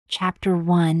Chapter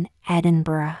 1,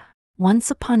 Edinburgh. Once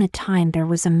upon a time there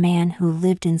was a man who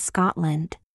lived in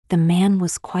Scotland. The man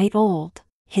was quite old.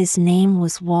 His name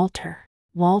was Walter.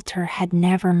 Walter had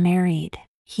never married.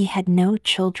 He had no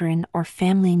children or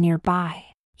family nearby.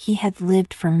 He had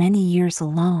lived for many years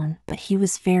alone, but he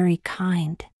was very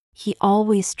kind. He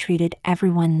always treated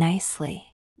everyone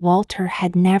nicely. Walter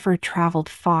had never traveled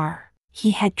far.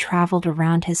 He had traveled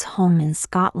around his home in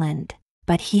Scotland,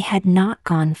 but he had not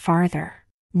gone farther.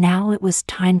 Now it was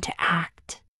time to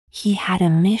act. He had a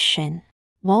mission.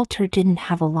 Walter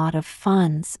didn't have a lot of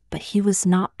funds, but he was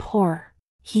not poor.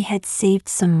 He had saved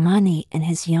some money in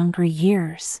his younger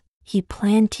years. He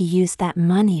planned to use that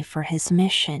money for his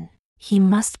mission. He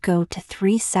must go to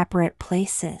 3 separate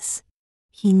places.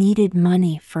 He needed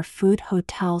money for food,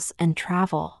 hotels, and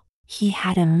travel. He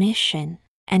had a mission,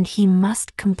 and he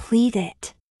must complete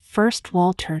it. First,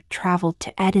 Walter traveled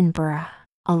to Edinburgh.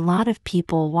 A lot of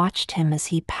people watched him as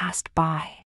he passed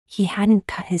by. He hadn't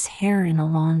cut his hair in a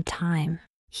long time.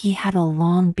 He had a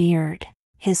long beard.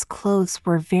 His clothes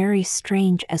were very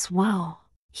strange as well.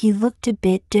 He looked a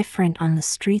bit different on the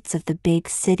streets of the big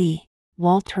city.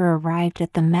 Walter arrived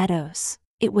at the meadows.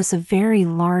 It was a very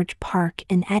large park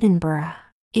in Edinburgh.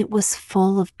 It was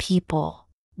full of people.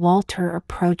 Walter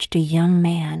approached a young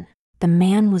man. The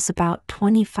man was about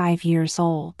 25 years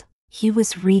old. He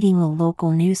was reading a local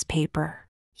newspaper.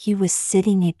 He was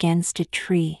sitting against a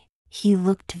tree. He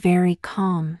looked very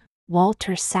calm.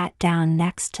 Walter sat down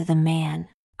next to the man.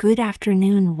 "Good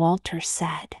afternoon," Walter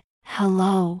said.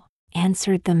 "Hello,"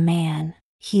 answered the man.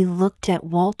 He looked at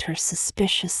Walter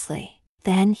suspiciously.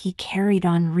 Then he carried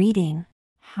on reading.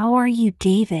 "How are you,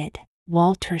 David?"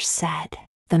 Walter said.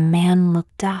 The man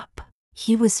looked up.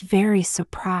 He was very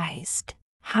surprised.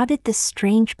 How did the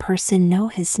strange person know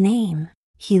his name?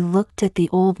 He looked at the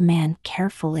old man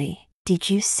carefully.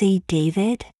 "Did you say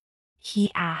David?"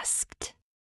 he asked.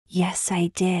 "Yes,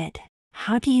 I did.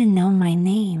 How do you know my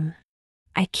name?"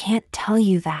 "I can't tell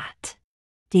you that."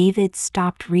 David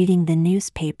stopped reading the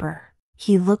newspaper.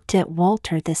 He looked at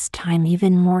Walter this time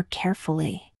even more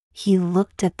carefully. He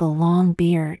looked at the long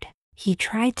beard. He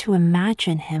tried to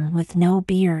imagine him with no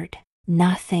beard.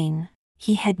 Nothing.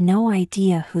 He had no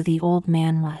idea who the old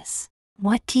man was.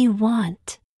 "What do you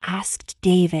want?" asked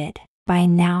David. By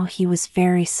now he was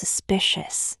very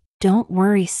suspicious. "Don't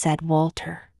worry," said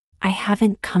Walter. "I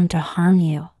haven't come to harm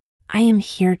you. I am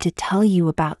here to tell you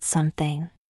about something."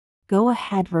 "Go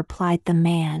ahead," replied the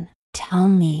man. "Tell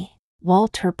me."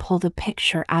 Walter pulled a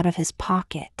picture out of his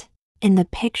pocket. In the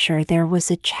picture there was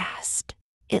a chest.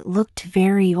 It looked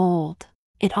very old.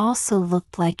 It also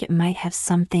looked like it might have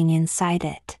something inside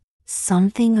it.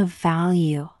 Something of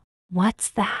value. "What's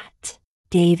that?"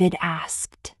 David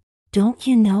asked. "Don't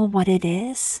you know what it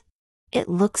is?" "It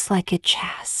looks like a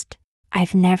chest.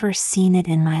 I've never seen it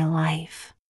in my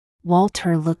life."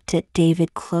 Walter looked at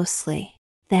David closely.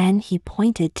 Then he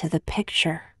pointed to the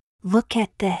picture. "Look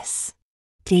at this."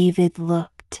 David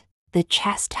looked. The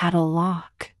chest had a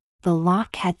lock. The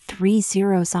lock had 3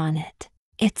 zeros on it.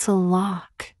 "It's a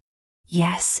lock."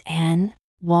 "Yes, and,"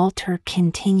 Walter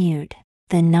continued.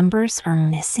 "The numbers are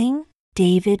missing?"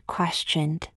 David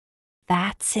questioned.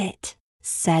 "That's it,"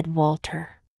 said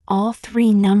Walter. "All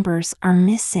 3 numbers are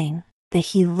missing."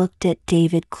 He looked at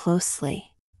David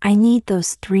closely. "I need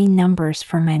those 3 numbers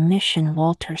for my mission,"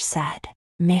 Walter said.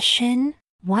 "Mission?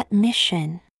 What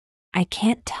mission?" "I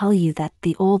can't tell you that,"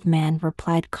 the old man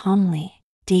replied calmly.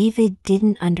 David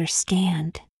didn't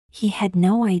understand. He had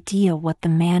no idea what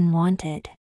the man wanted.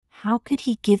 How could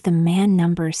he give the man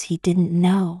numbers he didn't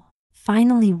know?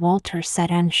 Finally Walter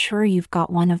said, "I'm sure you've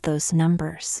got one of those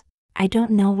numbers. I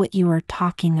don't know what you are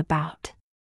talking about."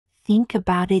 "Think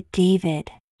about it,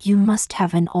 David. You must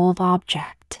have an old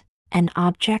object." "An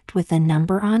object with a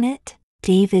number on it?"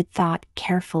 David thought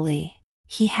carefully.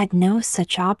 He had no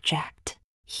such object.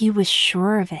 He was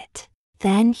sure of it.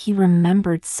 Then he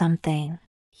remembered something.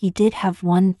 He did have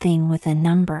one thing with a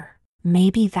number.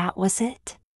 Maybe that was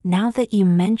it? "Now that you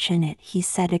mention it," he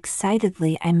said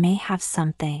excitedly, "I may have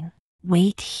something.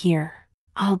 Wait here.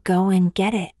 I'll go and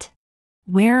get it."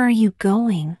 "Where are you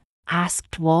going?"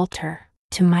 asked Walter.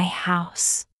 "To my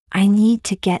house. I need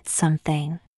to get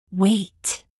something."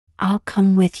 "Wait. I'll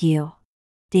come with you."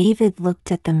 David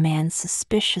looked at the man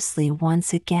suspiciously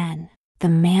once again. The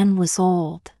man was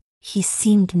old. He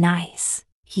seemed nice.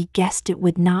 He guessed it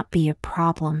would not be a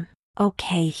problem.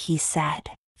 "Okay," he said.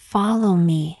 "Follow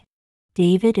me."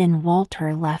 David and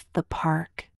Walter left the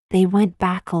park. They went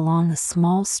back along a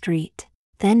small street.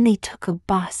 Then they took a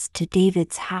bus to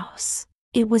David's house.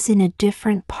 It was in a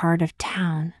different part of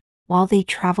town. While they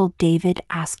traveled, David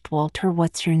asked Walter,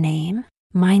 "What's your name?"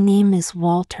 "My name is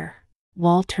Walter."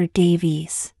 Walter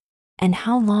Davies. And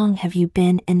how long have you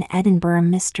been in Edinburgh,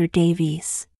 Mr.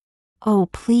 Davies? Oh,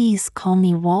 please call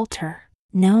me Walter.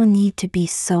 No need to be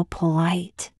so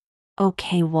polite.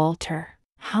 Okay, Walter.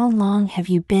 How long have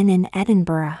you been in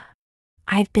Edinburgh?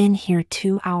 I've been here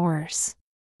 2 hours.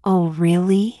 Oh,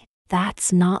 really?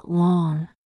 That's not long.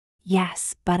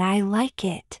 Yes, but I like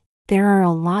it. There are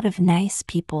a lot of nice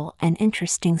people and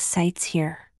interesting sights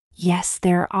here. Yes,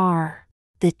 there are.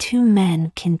 The two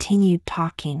men continued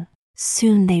talking.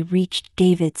 Soon they reached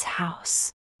David's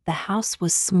house. The house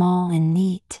was small and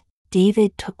neat.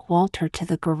 David took Walter to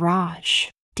the garage.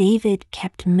 David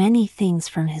kept many things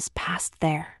from his past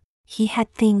there. He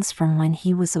had things from when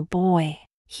he was a boy.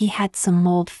 He had some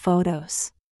old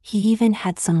photos. He even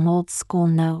had some old school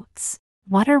notes.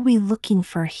 What are we looking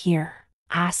for here?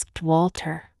 Asked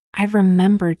Walter. I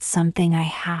remembered something I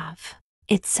have.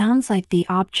 It sounds like the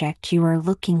object you are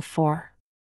looking for.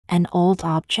 An old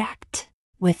object?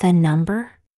 With a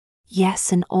number?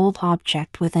 Yes, an old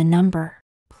object with a number.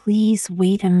 Please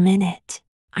wait a minute.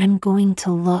 I'm going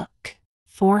to look.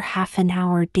 For half an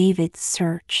hour David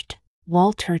searched.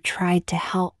 Walter tried to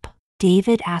help.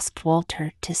 David asked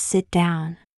Walter to sit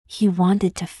down. He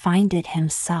wanted to find it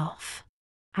himself.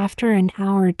 After an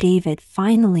hour David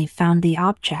finally found the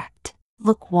object.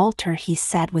 Look, Walter, he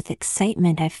said with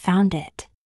excitement, I've found it.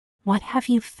 What have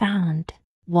you found?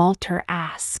 Walter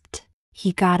asked.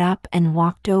 He got up and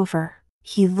walked over.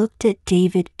 He looked at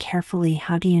David carefully.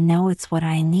 How do you know it's what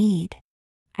I need?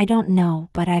 I don't know,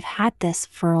 but I've had this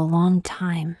for a long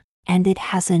time, and it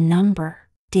has a number.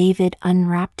 David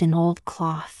unwrapped an old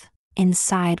cloth.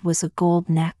 Inside was a gold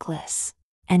necklace,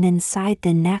 and inside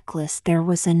the necklace there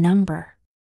was a number.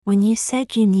 When you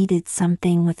said you needed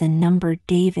something with a number,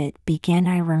 David began,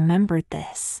 I remembered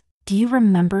this. Do you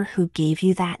remember who gave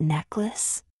you that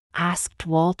necklace? Asked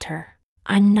Walter.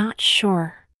 I'm not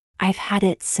sure. I've had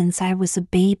it since I was a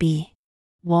baby.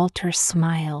 Walter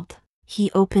smiled.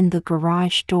 He opened the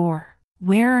garage door.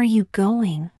 Where are you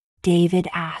going? David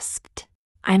asked.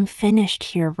 I'm finished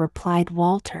here, replied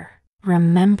Walter.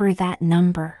 Remember that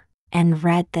number. And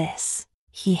read this.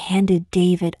 He handed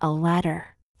David a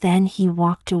letter. Then he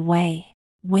walked away.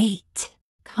 Wait.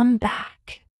 Come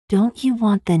back. Don't you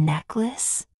want the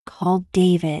necklace? Called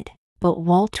David. But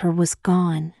Walter was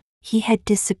gone. He had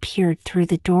disappeared through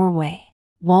the doorway.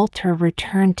 Walter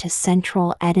returned to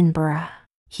central Edinburgh.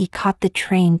 He caught the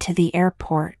train to the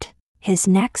airport. His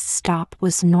next stop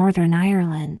was Northern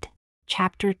Ireland.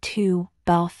 Chapter 2,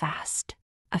 Belfast.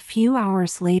 A few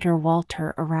hours later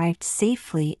Walter arrived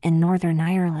safely in Northern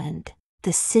Ireland.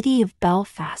 The city of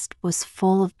Belfast was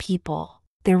full of people.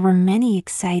 There were many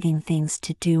exciting things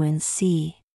to do and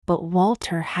see, but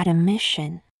Walter had a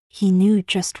mission. He knew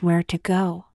just where to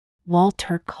go.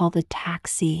 Walter called a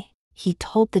taxi. He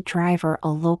told the driver a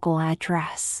local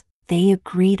address. They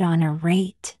agreed on a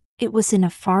rate. It was in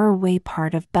a faraway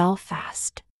part of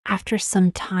Belfast. After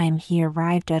some time he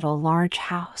arrived at a large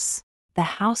house.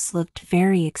 The house looked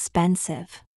very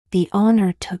expensive. The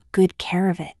owner took good care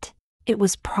of it. It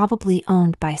was probably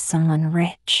owned by someone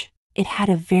rich. It had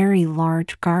a very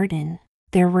large garden.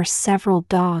 There were several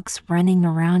dogs running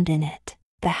around in it.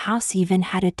 The house even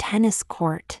had a tennis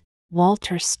court.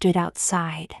 Walter stood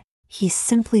outside. He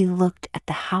simply looked at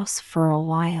the house for a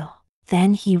while.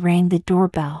 Then he rang the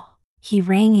doorbell. He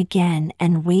rang again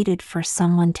and waited for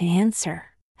someone to answer.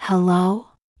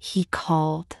 Hello? He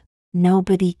called.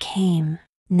 Nobody came.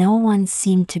 No one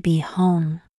seemed to be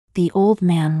home. The old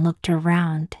man looked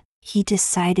around. He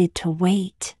decided to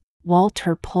wait.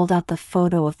 Walter pulled out the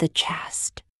photo of the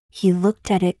chest. He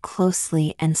looked at it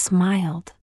closely and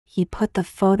smiled. He put the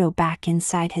photo back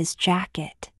inside his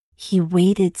jacket. He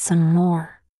waited some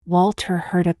more. Walter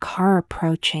heard a car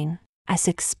approaching. As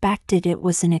expected, it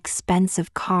was an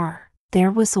expensive car.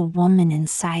 There was a woman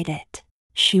inside it.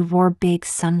 She wore big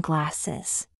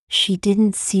sunglasses. She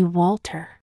didn't see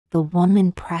Walter. The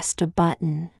woman pressed a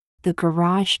button. The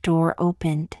garage door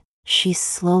opened. She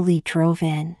slowly drove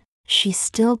in. She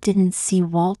still didn't see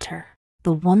Walter.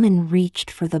 The woman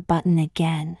reached for the button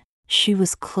again. She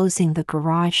was closing the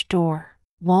garage door.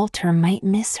 Walter might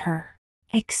miss her.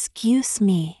 Excuse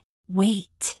me.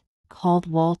 Wait, called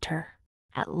Walter.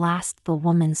 At last the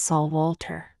woman saw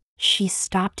Walter. She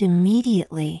stopped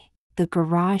immediately. The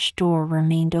garage door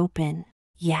remained open.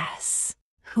 Yes.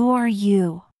 Who are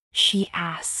you? She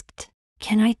asked.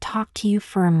 Can I talk to you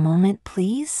for a moment,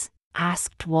 please?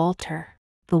 Asked Walter.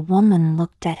 The woman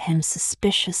looked at him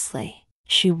suspiciously.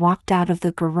 She walked out of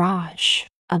the garage.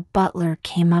 A butler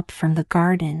came up from the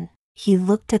garden. He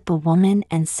looked at the woman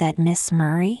and said, Miss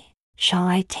Murray, shall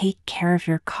I take care of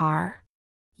your car?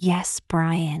 Yes,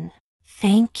 Brian.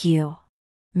 Thank you.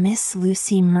 Miss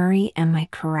Lucy Murray, am I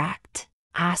correct?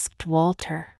 Asked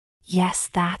Walter. Yes,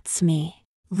 that's me.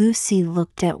 Lucy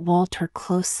looked at Walter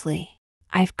closely.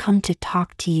 I've come to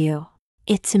talk to you.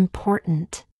 It's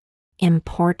important.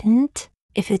 Important?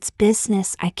 If it's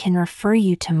business, I can refer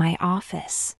you to my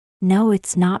office. No,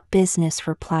 it's not business,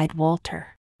 replied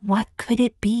Walter. What could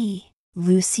it be?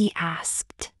 Lucy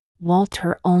asked.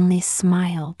 Walter only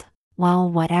smiled. Well,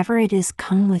 whatever it is,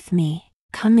 come with me.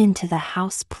 Come into the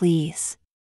house, please.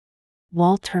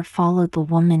 Walter followed the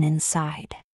woman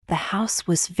inside. The house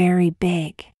was very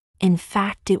big. In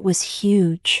fact, it was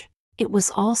huge. It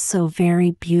was also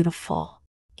very beautiful.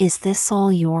 Is this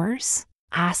all yours?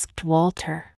 Asked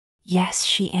Walter. Yes,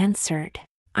 she answered.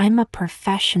 I'm a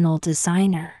professional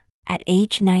designer. At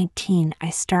age 19,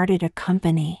 I started a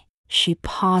company. She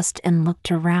paused and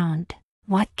looked around.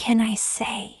 What can I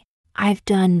say? I've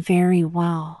done very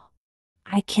well.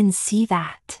 I can see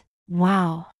that.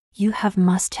 Wow, you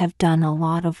must have done a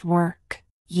lot of work.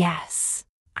 Yes,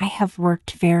 I have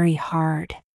worked very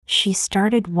hard. She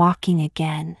started walking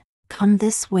again. Come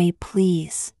this way,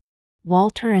 please.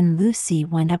 Walter and Lucy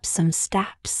went up some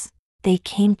steps. They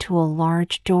came to a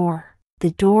large door.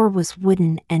 The door was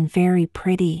wooden and very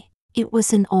pretty. It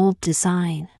was an old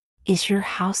design. Is your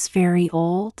house very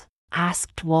old?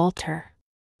 Asked Walter.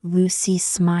 Lucy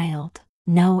smiled.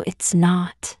 No, it's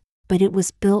not, but it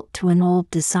was built to an old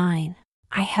design.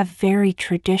 I have very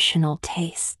traditional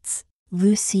tastes.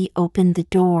 Lucy opened the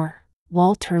door.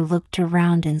 Walter looked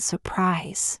around in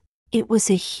surprise. It was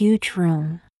a huge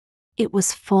room. It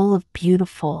was full of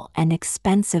beautiful and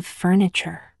expensive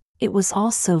furniture. It was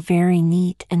also very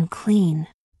neat and clean.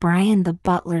 Brian the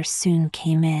butler soon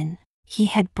came in. He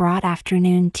had brought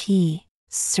afternoon tea.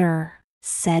 Sir,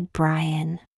 said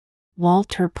Brian.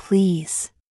 Walter,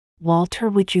 please. Walter,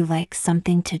 would you like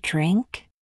something to drink?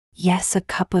 Yes, a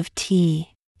cup of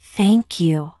tea. Thank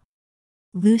you.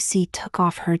 Lucy took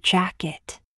off her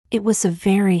jacket. It was a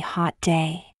very hot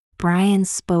day. Brian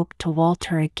spoke to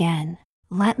Walter again.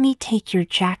 Let me take your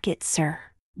jacket, sir.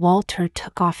 Walter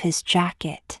took off his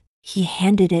jacket. He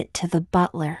handed it to the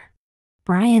butler.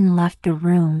 Brian left the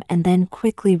room and then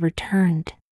quickly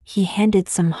returned. He handed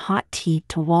some hot tea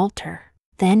to Walter.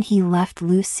 Then he left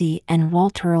Lucy and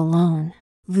Walter alone.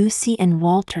 Lucy and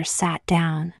Walter sat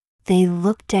down. They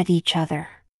looked at each other.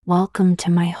 Welcome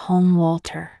to my home,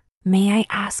 Walter. May I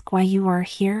ask why you are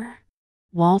here?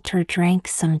 Walter drank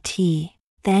some tea.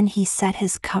 Then he set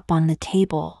his cup on the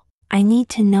table. I need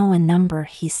to know a number,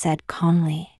 he said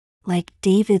calmly. Like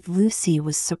David, Lucy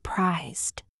was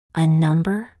surprised. A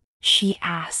number? She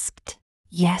asked.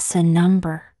 Yes, a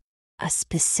number. A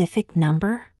specific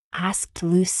number? Asked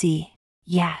Lucy.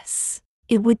 Yes.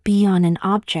 It would be on an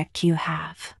object you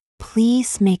have.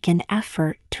 Please make an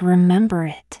effort to remember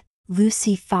it.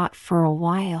 Lucy thought for a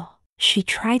while. She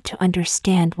tried to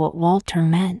understand what Walter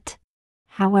meant.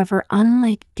 However,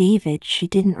 unlike David, she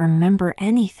didn't remember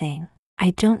anything. I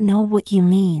don't know what you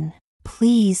mean.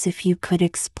 Please, if you could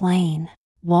explain.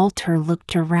 Walter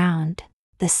looked around.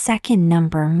 The second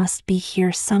number must be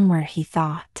here somewhere, he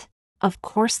thought. Of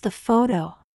course, the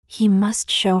photo. He must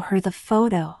show her the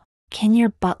photo. Can your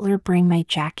butler bring my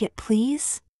jacket,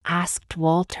 please? Asked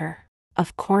Walter.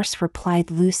 Of course,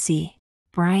 replied Lucy.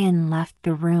 Brian left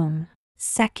the room.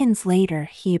 Seconds later,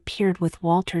 he appeared with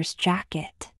Walter's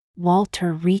jacket.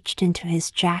 Walter reached into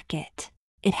his jacket.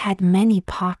 It had many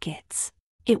pockets.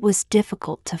 It was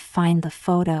difficult to find the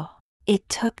photo. It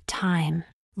took time.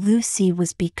 Lucy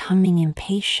was becoming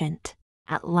impatient.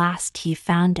 At last he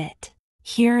found it.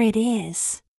 Here it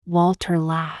is. Walter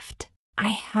laughed. I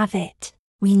have it.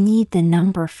 We need the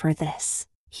number for this.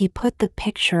 He put the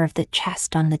picture of the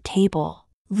chest on the table.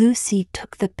 Lucy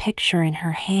took the picture in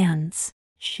her hands.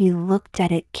 She looked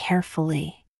at it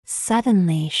carefully.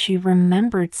 Suddenly she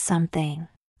remembered something.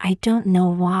 I don't know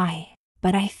why,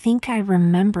 but I think I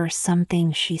remember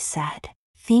something, she said.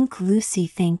 Think, Lucy,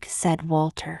 think, said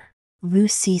Walter.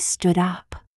 Lucy stood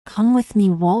up. Come with me,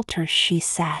 Walter, she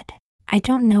said. I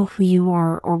don't know who you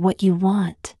are or what you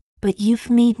want, but you've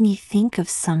made me think of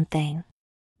something.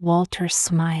 Walter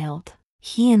smiled.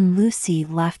 He and Lucy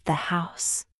left the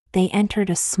house. They entered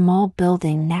a small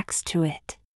building next to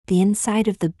it. The inside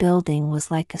of the building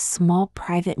was like a small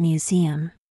private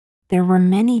museum. There were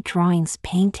many drawings,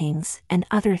 paintings, and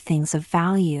other things of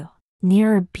value.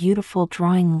 Near a beautiful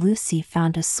drawing, Lucy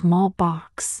found a small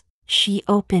box. She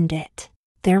opened it.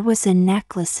 There was a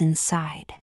necklace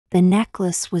inside. The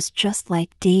necklace was just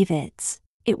like David's.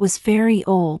 It was very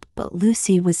old, but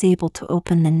Lucy was able to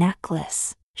open the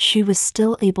necklace. She was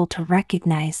still able to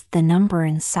recognize the number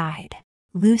inside.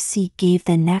 Lucy gave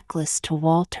the necklace to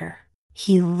Walter.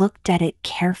 He looked at it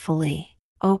carefully.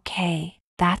 Okay,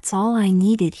 That's all I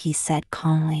needed, he said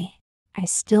calmly. I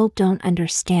still don't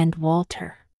understand,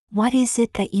 Walter. What is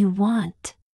it that you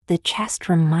want? The chest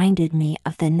reminded me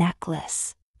of the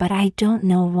necklace, but I don't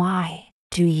know why.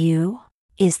 Do you?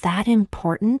 Is that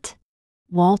important?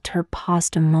 Walter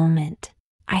paused a moment.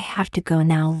 I have to go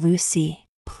now, Lucy.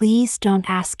 Please don't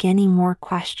ask any more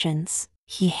questions.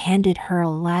 He handed her a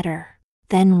letter.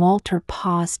 Then Walter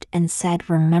paused and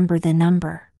said, remember the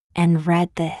number, and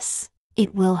read this.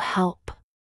 It will help.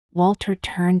 Walter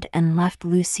turned and left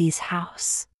Lucy's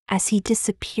house. As he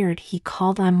disappeared, he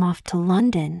called, I'm off to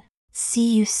London.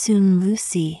 See you soon,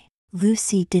 Lucy.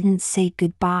 Lucy didn't say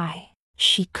goodbye.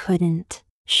 She couldn't.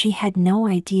 She had no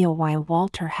idea why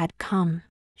Walter had come.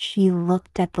 She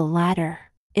looked at the letter.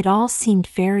 It all seemed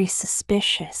very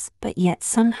suspicious, but yet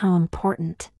somehow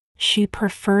important. She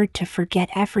preferred to forget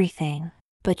everything,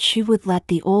 but she would let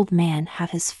the old man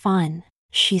have his fun.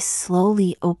 She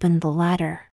slowly opened the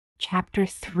letter. Chapter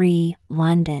 3,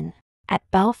 London. At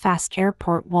Belfast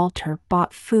Airport, Walter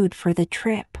bought food for the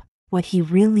trip. What he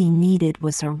really needed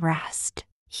was a rest.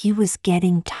 He was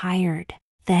getting tired.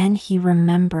 Then he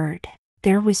remembered.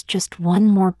 There was just one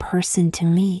more person to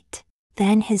meet.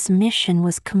 Then his mission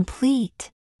was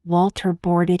complete. Walter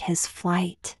boarded his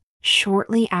flight.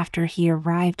 Shortly after he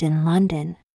arrived in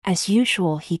London, as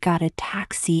usual, he got a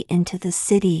taxi into the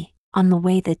city. On the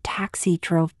way, the taxi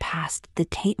drove past the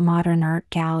Tate Modern Art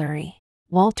Gallery.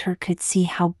 Walter could see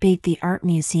how big the art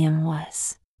museum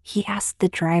was. He asked the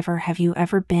driver, have you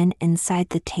ever been inside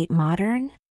the Tate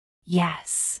Modern?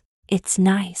 Yes. It's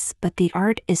nice, but the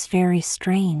art is very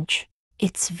strange.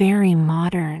 It's very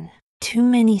modern. Too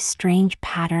many strange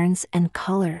patterns and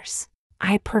colors.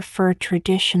 I prefer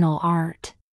traditional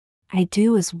art. I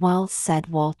do as well, said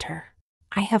Walter.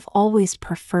 I have always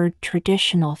preferred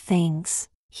traditional things.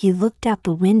 He looked out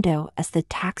the window as the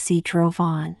taxi drove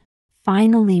on.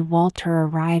 Finally, Walter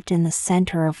arrived in the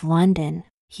center of London.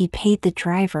 He paid the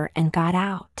driver and got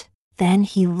out. Then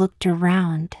he looked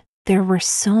around. There were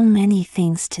so many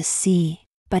things to see,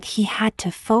 but he had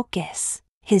to focus.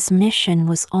 His mission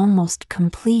was almost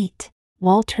complete.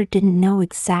 Walter didn't know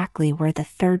exactly where the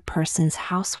third person's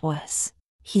house was.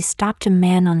 He stopped a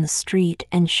man on the street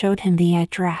and showed him the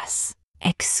address.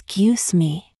 Excuse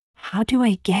me, how do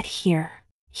I get here?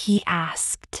 He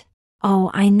asked. Oh,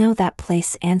 I know that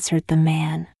place, answered the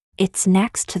man. It's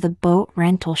next to the boat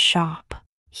rental shop.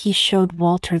 He showed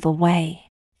Walter the way.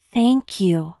 Thank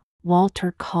you,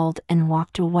 Walter called and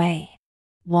walked away.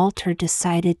 Walter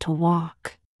decided to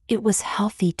walk. It was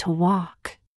healthy to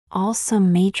walk. Also,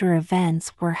 major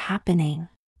events were happening.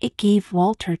 It gave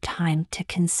Walter time to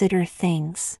consider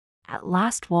things. At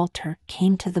last, Walter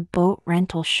came to the boat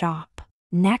rental shop.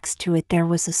 Next to it there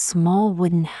was a small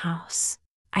wooden house.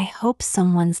 I hope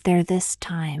someone's there this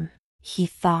time, he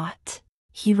thought.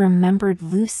 He remembered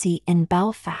Lucy in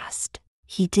Belfast.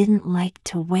 He didn't like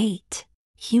to wait.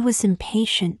 He was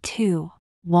impatient too.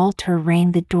 Walter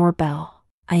rang the doorbell.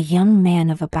 A young man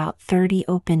of about 30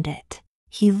 opened it.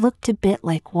 He looked a bit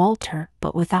like Walter,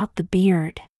 but without the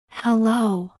beard.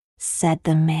 Hello, said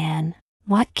the man.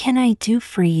 What can I do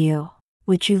for you?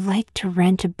 Would you like to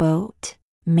rent a boat?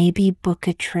 Maybe book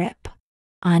a trip?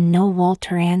 No,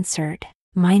 Walter answered.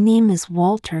 My name is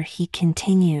Walter, he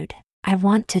continued. I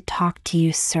want to talk to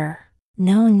you, sir.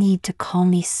 No need to call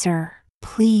me sir.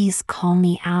 Please call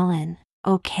me Alan.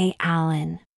 Okay,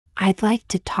 Alan. I'd like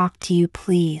to talk to you,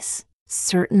 please.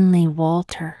 Certainly,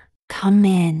 Walter. Come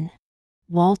in.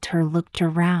 Walter looked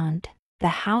around.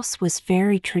 The house was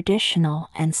very traditional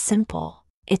and simple.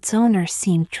 Its owner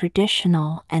seemed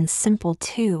traditional and simple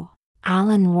too.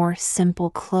 Alan wore simple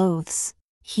clothes.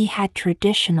 He had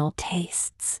traditional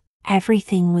tastes.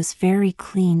 Everything was very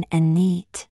clean and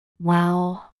neat.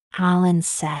 Well, Alan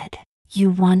said,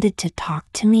 you wanted to talk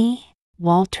to me?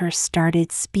 Walter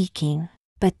started speaking,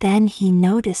 but then he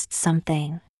noticed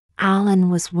something. Alan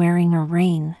was wearing a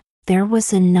ring. There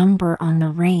was a number on the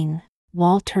ring.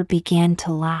 Walter began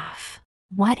to laugh.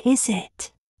 What is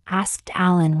it? Asked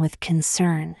Alan with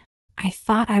concern. I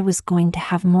thought I was going to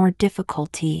have more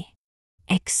difficulty.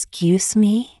 Excuse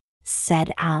me?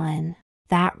 Said Alan.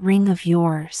 That ring of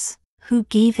yours, who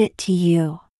gave it to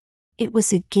you? It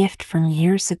was a gift from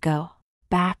years ago,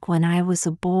 back when I was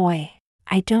a boy.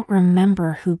 I don't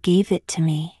remember who gave it to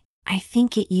me. I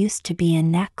think it used to be a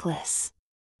necklace.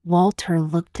 Walter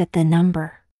looked at the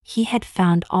number. He had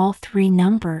found all 3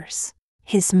 numbers.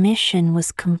 His mission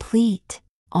was complete.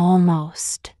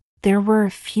 Almost. There were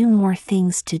a few more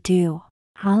things to do.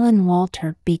 Alan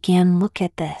Walter began look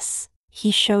at this.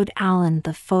 He showed Alan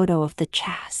the photo of the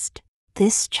chest.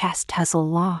 This chest has a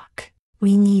lock.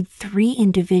 We need 3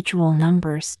 individual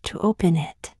numbers to open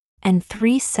it. And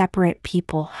 3 separate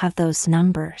people have those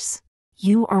numbers.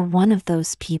 You are one of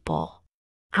those people.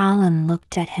 Alan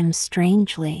looked at him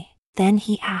strangely. Then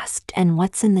he asked, and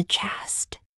what's in the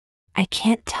chest? I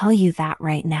can't tell you that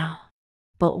right now.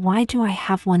 But why do I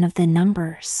have one of the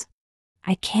numbers?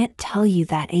 I can't tell you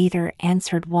that either,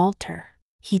 answered Walter.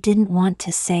 He didn't want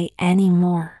to say any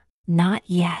more. Not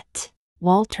yet.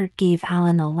 Walter gave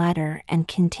Alan a letter and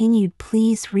continued,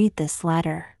 please read this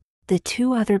letter. The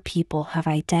 2 other people have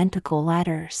identical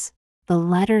letters. The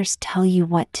letters tell you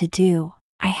what to do.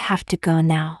 I have to go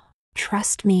now.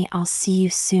 Trust me, I'll see you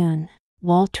soon.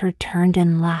 Walter turned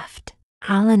and left.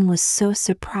 Alan was so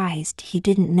surprised he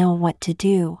didn't know what to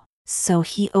do, so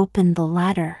he opened the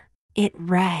letter. It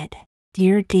read,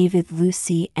 Dear David,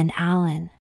 Lucy, and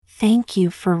Alan, thank you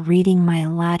for reading my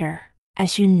letter.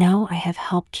 As you know, I have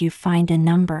helped you find a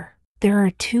number. There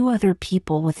are 2 other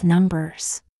people with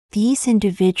numbers. These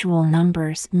individual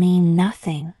numbers mean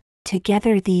nothing.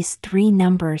 Together these 3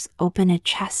 numbers open a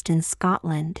chest in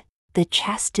Scotland. The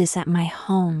chest is at my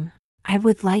home. I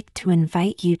would like to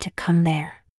invite you to come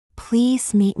there.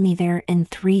 Please meet me there in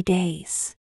 3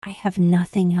 days. I have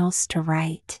nothing else to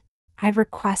write. I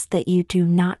request that you do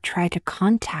not try to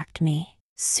contact me.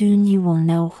 Soon you will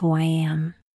know who I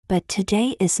am. But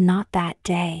today is not that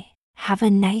day. Have a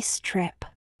nice trip.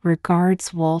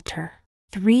 Regards, Walter.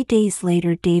 3 days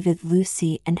later, David,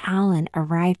 Lucy, and Alan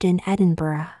arrived in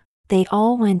Edinburgh. They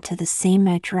all went to the same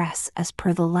address as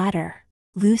per the letter.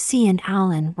 Lucy and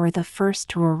Alan were the first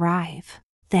to arrive.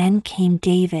 Then came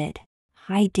David.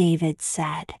 Hi, David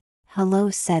said. Hello,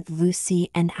 said Lucy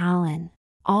and Alan.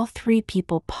 All 3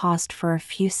 people paused for a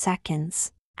few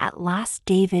seconds. At last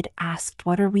David asked,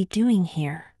 what are we doing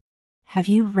here? Have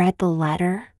you read the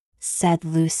letter? Said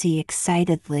Lucy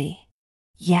excitedly.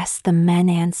 Yes, the men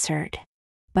answered.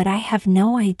 But I have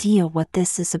no idea what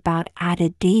this is about,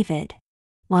 added David.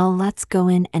 Well, let's go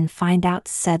in and find out,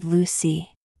 said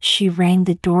Lucy. She rang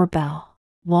the doorbell.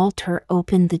 Walter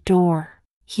opened the door.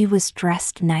 He was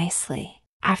dressed nicely.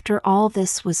 After all,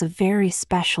 this was a very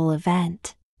special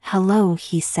event. Hello,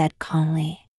 he said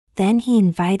calmly. Then he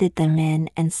invited them in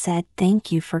and said,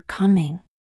 thank you for coming.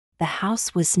 The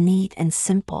house was neat and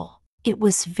simple. It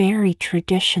was very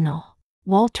traditional.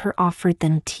 Walter offered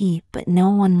them tea, but no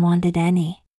one wanted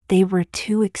any. They were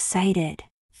too excited.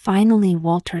 Finally,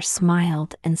 Walter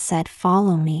smiled and said,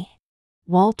 follow me.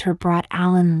 Walter brought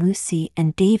Alan, Lucy,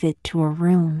 and David to a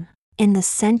room. In the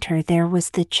center there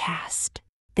was the chest.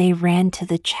 They ran to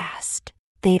the chest.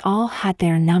 They all had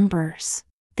their numbers.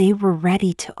 They were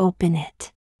ready to open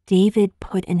it. David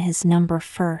put in his number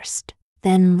first.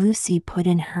 Then Lucy put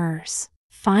in hers.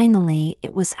 Finally,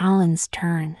 it was Alan's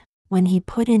turn. When he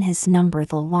put in his number,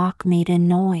 the lock made a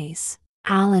noise.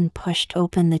 Alan pushed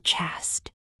open the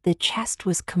chest. The chest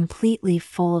was completely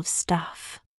full of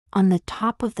stuff. On the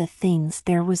top of the things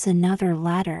there was another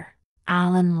letter.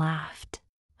 Alan laughed.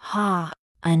 Ha,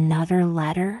 another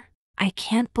letter? I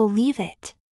can't believe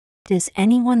it. Does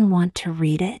anyone want to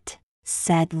read it?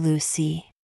 Said Lucy.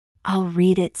 I'll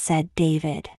read it, said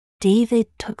David. David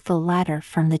took the letter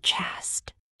from the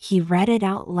chest. He read it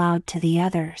out loud to the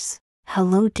others.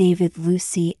 Hello, David,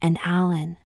 Lucy, and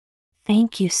Alan.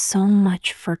 Thank you so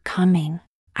much for coming.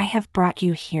 I have brought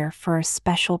you here for a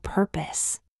special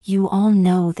purpose. You all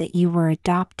know that you were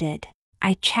adopted.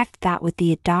 I checked that with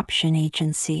the adoption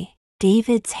agency.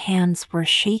 David's hands were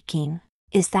shaking.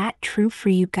 Is that true for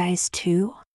you guys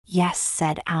too? Yes,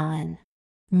 said Alan.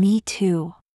 Me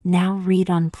too. Now read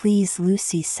on, please,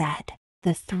 Lucy said.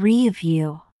 The 3 of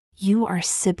you. You are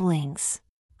siblings.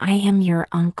 I am your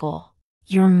uncle.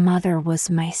 Your mother was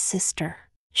my sister.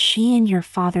 She and your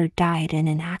father died in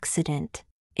an accident.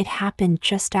 It happened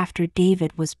just after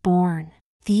David was born.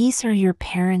 These are your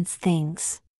parents'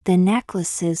 things. The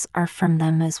necklaces are from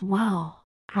them as well.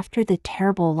 After the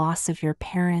terrible loss of your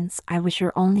parents, I was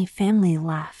your only family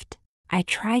left. I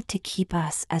tried to keep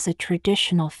us as a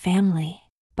traditional family,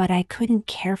 but I couldn't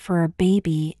care for a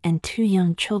baby and 2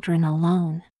 young children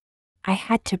alone. I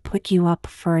had to put you up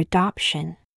for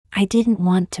adoption. I didn't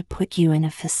want to put you in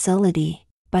a facility,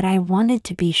 but I wanted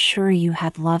to be sure you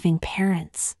had loving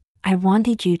parents. I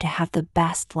wanted you to have the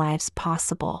best lives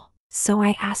possible, so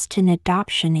I asked an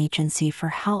adoption agency for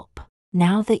help.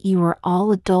 Now that you are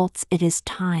all adults, it is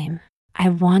time. I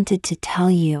wanted to tell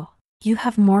you, you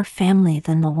have more family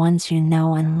than the ones you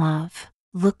know and love.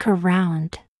 Look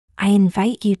around. I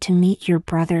invite you to meet your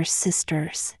brothers,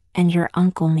 sisters, and your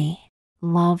Uncle Me.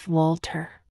 Love,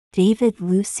 Walter. David,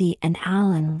 Lucy, and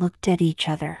Alan looked at each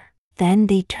other. Then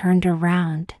they turned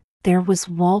around. There was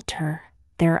Walter,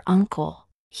 their uncle.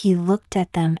 He looked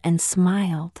at them and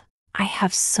smiled. I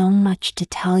have so much to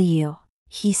tell you,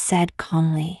 he said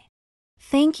calmly.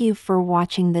 Thank you for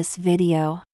watching this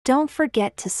video. Don't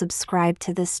forget to subscribe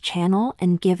to this channel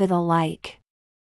and give it a like.